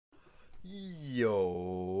Yo,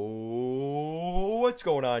 what's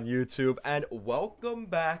going on YouTube? And welcome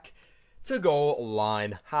back to Goal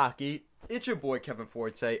Line Hockey. It's your boy Kevin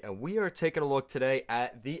Forte, and we are taking a look today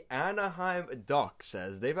at the Anaheim Ducks,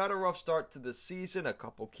 as they've had a rough start to the season, a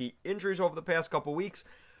couple key injuries over the past couple weeks,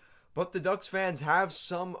 but the Ducks fans have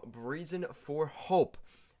some reason for hope.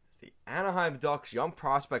 As the Anaheim Ducks young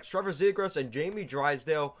prospects Trevor Zegras and Jamie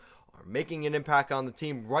Drysdale are making an impact on the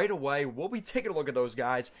team right away. We'll be taking a look at those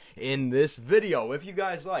guys in this video. If you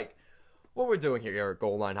guys like what we're doing here at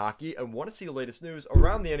Goal Line Hockey and want to see the latest news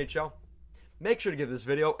around the NHL, make sure to give this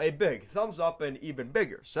video a big thumbs up and even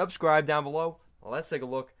bigger subscribe down below. Let's take a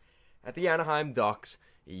look at the Anaheim Ducks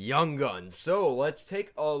young guns. So let's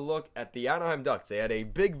take a look at the Anaheim Ducks. They had a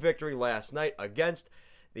big victory last night against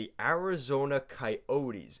the Arizona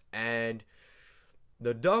Coyotes, and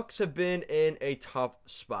the Ducks have been in a tough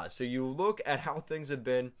spot. So you look at how things have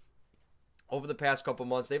been over the past couple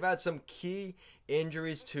months. They've had some key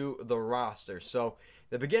injuries to the roster. So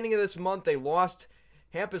the beginning of this month, they lost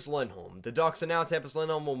Hampus Lindholm. The Ducks announced Hampus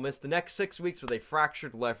Lindholm will miss the next 6 weeks with a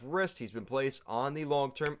fractured left wrist. He's been placed on the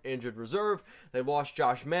long-term injured reserve. They lost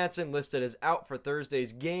Josh Manson, listed as out for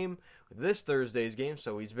Thursday's game, this Thursday's game,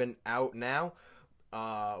 so he's been out now.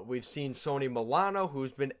 We've seen Sonny Milano,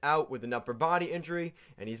 who's been out with an upper body injury,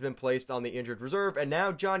 and he's been placed on the injured reserve. And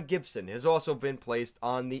now John Gibson has also been placed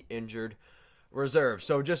on the injured reserve.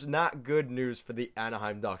 So just not good news for the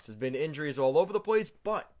Anaheim Ducks. There's been injuries all over the place,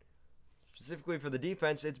 but specifically for the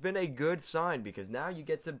defense, it's been a good sign because now you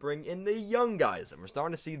get to bring in the young guys, and we're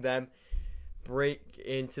starting to see them break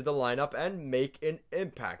into the lineup and make an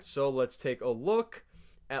impact. So let's take a look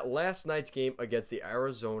at last night's game against the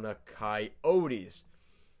Arizona Coyotes,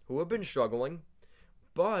 who have been struggling,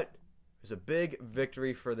 but it was a big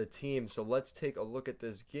victory for the team. So let's take a look at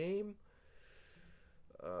this game.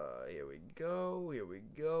 Here we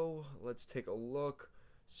go. Let's take a look.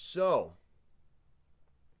 So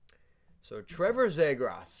Trevor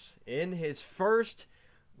Zegras in his first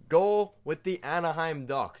goal with the Anaheim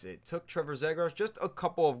Ducks. It took Trevor Zegras just a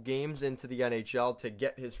couple of games into the NHL to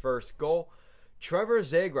get his first goal. Trevor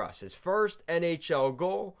Zegras, his first NHL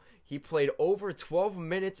goal. He played over 12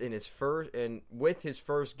 minutes in his first with his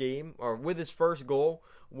first goal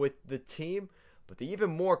with the team. But the even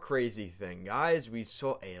more crazy thing, guys, we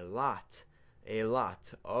saw a lot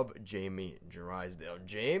of Jamie Drysdale.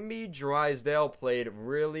 Jamie Drysdale played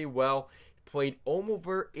really well. Played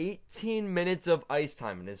over 18 minutes of ice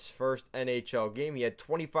time in his first NHL game. He had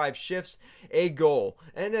 25 shifts, a goal,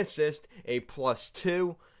 an assist, a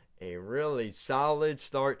 +2. A really solid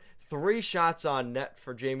start. 3 shots on net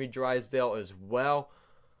for Jamie Drysdale as well.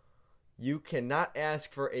 You cannot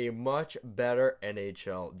ask for a much better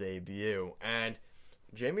NHL debut. And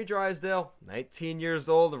Jamie Drysdale, 19 years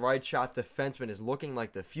old, the right shot defenseman, is looking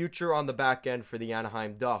like the future on the back end for the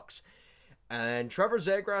Anaheim Ducks. And Trevor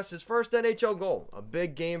Zegras, his first NHL goal. A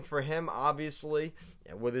big game for him, obviously,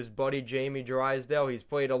 with his buddy Jamie Drysdale. He's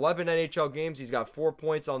played 11 NHL games. He's got 4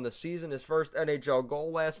 points on the season. His first NHL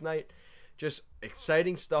goal last night. Just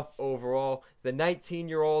exciting stuff overall. The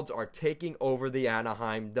 19-year-olds are taking over the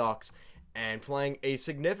Anaheim Ducks and playing a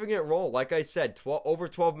significant role. Like I said, over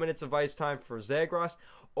 12 minutes of ice time for Zegras.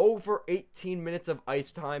 Over 18 minutes of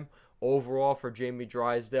ice time overall for Jamie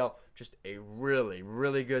Drysdale. Just a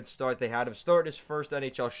really good start. They had him start his first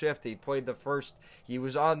NHL shift. He played he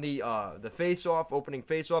was on the face-off, opening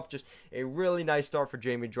face-off. Just a really nice start for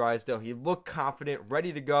Jamie Drysdale. He looked confident,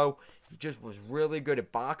 ready to go. He just was really good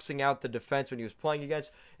at boxing out the defense when he was playing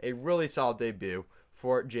against. A really solid debut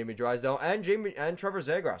for Jamie Drysdale and Trevor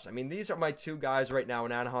Zegras. I mean, these are my two guys right now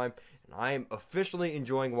in Anaheim, and I am officially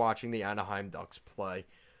enjoying watching the Anaheim Ducks play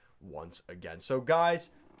once again. So, guys,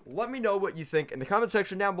 let me know what you think in the comment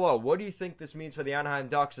section down below. What do you think this means for the Anaheim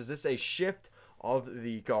Ducks? Is this a shift of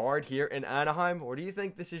the guard here in Anaheim, or do you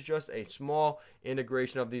think this is just a small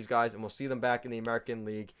integration of these guys and we'll see them back in the American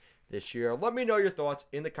League this year? Let me know your thoughts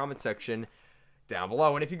in the comment section down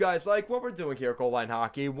below. And if you guys like what we're doing here at Goal Line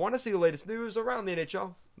Hockey, want to see the latest news around the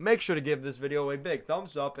NHL, make sure to give this video a big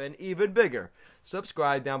thumbs up and even bigger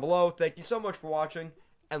subscribe down below. Thank you so much for watching,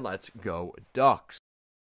 and let's go Ducks.